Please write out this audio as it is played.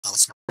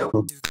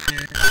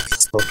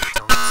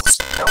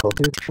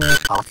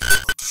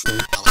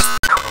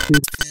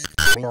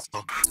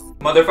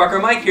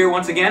Motherfucker Mike here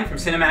once again from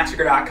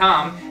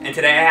Cinemassacre.com, and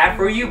today I have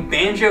for you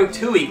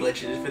Banjo-Tooie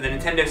Glitches for the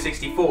Nintendo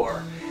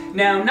 64.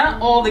 Now, not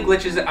all the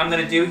glitches that I'm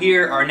going to do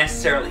here are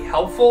necessarily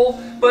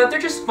helpful, but they're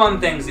just fun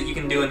things that you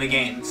can do in the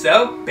game.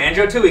 So,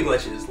 Banjo-Tooie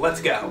Glitches,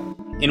 let's go!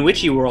 In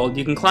Witchy World,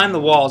 you can climb the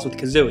walls with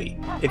Kazooie.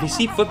 If you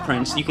see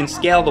footprints, you can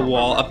scale the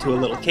wall up to a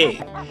little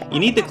cave. You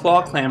need the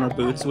claw clamber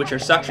boots, which are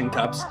suction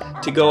cups,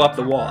 to go up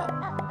the wall.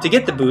 To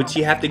get the boots,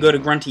 you have to go to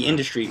Grunty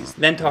Industries,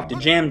 then talk to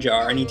Jam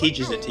Jar and he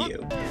teaches it to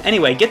you.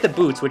 Anyway, get the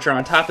boots, which are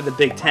on top of the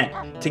big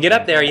tent. To get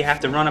up there, you have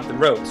to run up the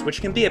ropes,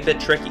 which can be a bit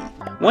tricky.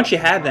 Once you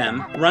have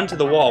them, run to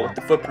the wall with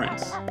the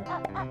footprints.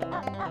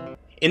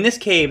 In this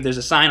cave, there's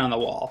a sign on the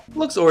wall.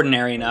 Looks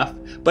ordinary enough,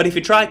 but if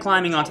you try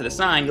climbing onto the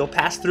sign, you'll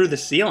pass through the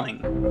ceiling.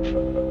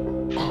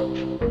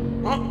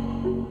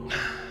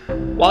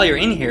 While you're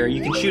in here,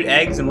 you can shoot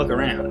eggs and look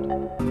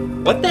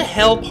around. What the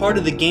hell part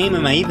of the game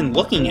am I even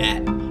looking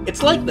at?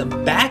 It's like the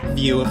back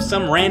view of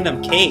some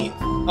random cave.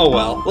 Oh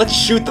well, let's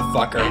shoot the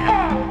fucker.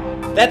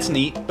 That's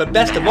neat, but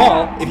best of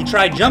all, if you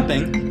try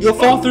jumping, you'll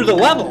fall through the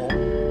level.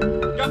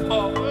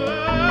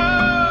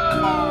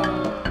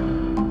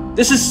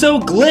 This is so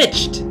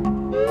glitched!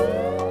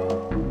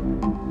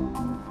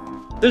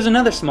 There's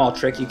another small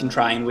trick you can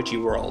try in Witchy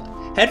World.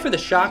 Head for the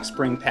shock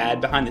spring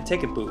pad behind the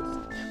ticket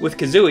booth. With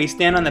Kazooie,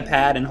 stand on the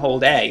pad and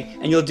hold A,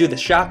 and you'll do the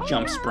shock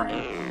jump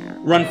spring.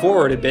 Run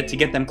forward a bit to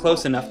get them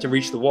close enough to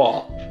reach the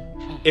wall.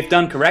 If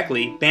done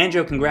correctly,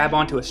 Banjo can grab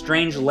onto a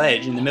strange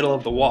ledge in the middle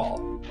of the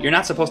wall. You're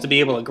not supposed to be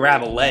able to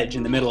grab a ledge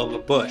in the middle of a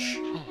bush.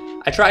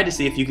 I tried to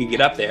see if you could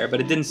get up there, but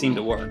it didn't seem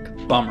to work.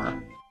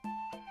 Bummer.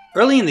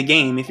 Early in the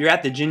game, if you're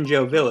at the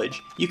Jinjo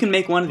village, you can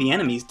make one of the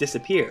enemies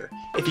disappear.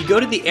 If you go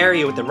to the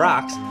area with the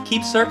rocks,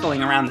 keep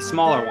circling around the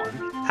smaller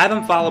one. Have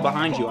him follow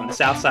behind you on the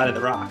south side of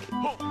the rock.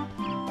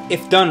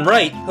 If done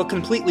right, he'll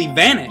completely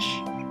vanish.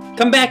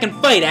 Come back and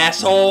fight,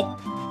 asshole!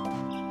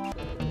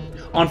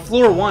 On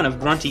floor 1 of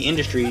Grunty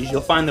Industries,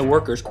 you'll find the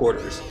workers'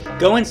 quarters.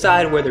 Go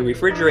inside where the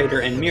refrigerator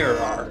and mirror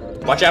are.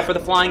 Watch out for the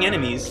flying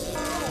enemies.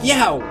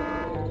 Yow!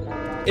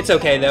 It's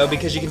okay though,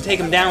 because you can take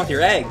them down with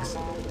your eggs.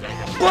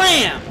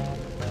 Blam!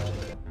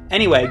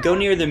 Anyway, go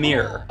near the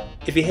mirror.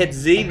 If you hit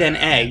Z then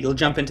A, you'll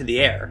jump into the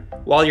air.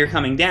 While you're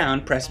coming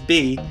down, press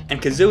B,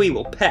 and Kazooie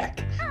will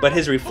peck, but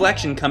his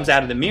reflection comes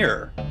out of the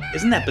mirror.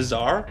 Isn't that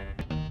bizarre?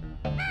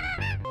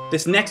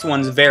 This next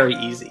one's very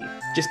easy.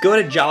 Just go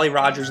to Jolly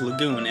Roger's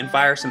Lagoon and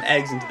fire some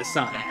eggs into the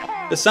sun.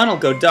 The sun will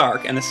go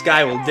dark and the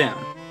sky will dim.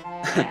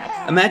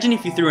 Imagine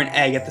if you threw an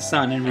egg at the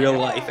sun in real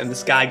life and the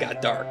sky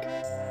got dark.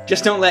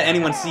 Just don't let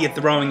anyone see you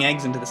throwing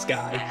eggs into the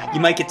sky. You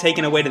might get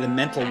taken away to the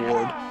mental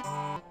ward.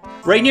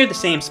 Right near the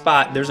same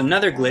spot, there's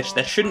another glitch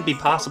that shouldn't be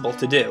possible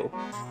to do.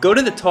 Go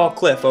to the tall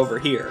cliff over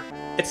here.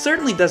 It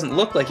certainly doesn't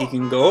look like you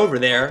can go over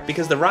there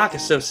because the rock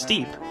is so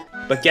steep.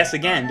 But guess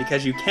again,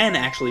 because you can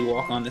actually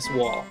walk on this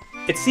wall.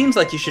 It seems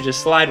like you should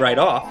just slide right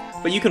off,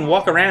 but you can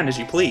walk around as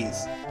you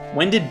please.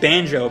 When did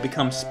Banjo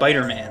become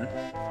Spider-Man?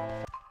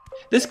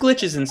 This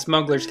glitch is in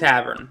Smuggler's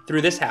Cavern,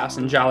 through this house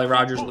in Jolly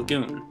Roger's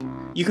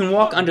Lagoon. You can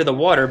walk under the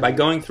water by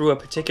going through a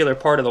particular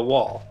part of the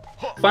wall.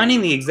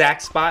 Finding the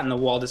exact spot in the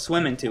wall to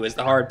swim into is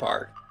the hard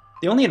part.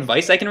 The only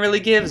advice I can really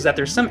give is that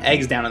there's some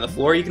eggs down on the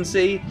floor you can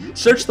see.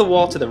 Search the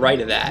wall to the right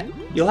of that.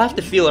 You'll have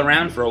to feel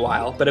around for a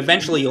while, but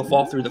eventually you'll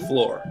fall through the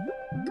floor.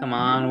 Come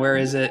on, where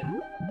is it?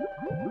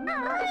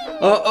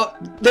 Oh,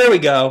 there we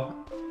go!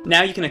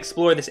 Now you can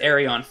explore this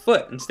area on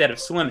foot instead of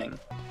swimming.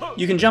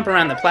 You can jump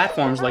around the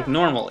platforms like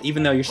normal,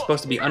 even though you're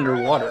supposed to be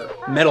underwater.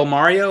 Metal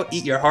Mario,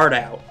 eat your heart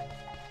out.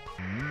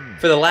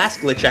 For the last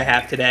glitch I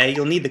have today,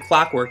 you'll need the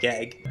clockwork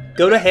egg.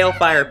 Go to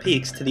Hailfire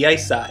Peaks to the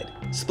ice side.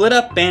 Split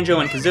up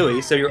Banjo and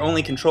Kazooie so you're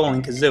only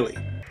controlling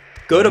Kazooie.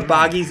 Go to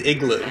Boggy's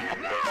Igloo.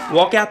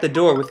 Walk out the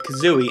door with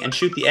Kazooie and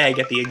shoot the egg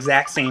at the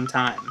exact same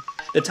time.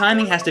 The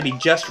timing has to be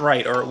just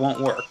right or it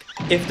won't work.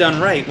 If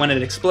done right, when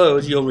it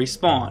explodes, you'll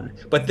respawn,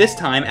 but this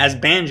time as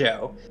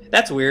Banjo.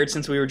 That's weird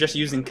since we were just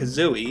using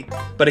Kazooie,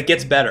 but it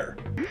gets better.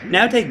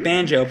 Now take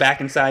Banjo back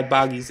inside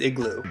Boggy's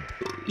Igloo.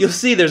 You'll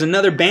see there's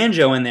another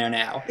Banjo in there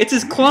now. It's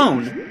his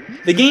clone!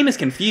 The game is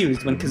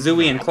confused when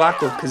Kazooie and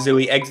Clockwork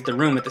Kazooie exit the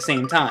room at the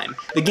same time.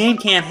 The game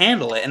can't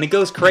handle it and it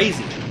goes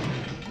crazy.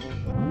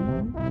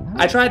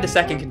 I tried the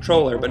second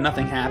controller, but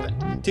nothing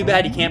happened. Too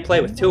bad you can't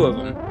play with two of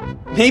them.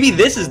 Maybe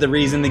this is the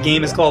reason the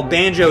game is called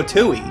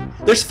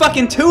Banjo-Tooie. There's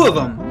fucking two of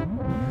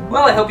them!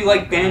 Well, I hope you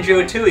like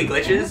Banjo-Tooie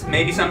Glitches.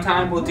 Maybe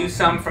sometime we'll do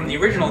some from the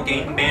original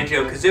game,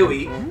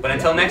 Banjo-Kazooie. But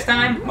until next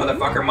time,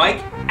 Motherfucker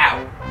Mike,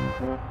 out.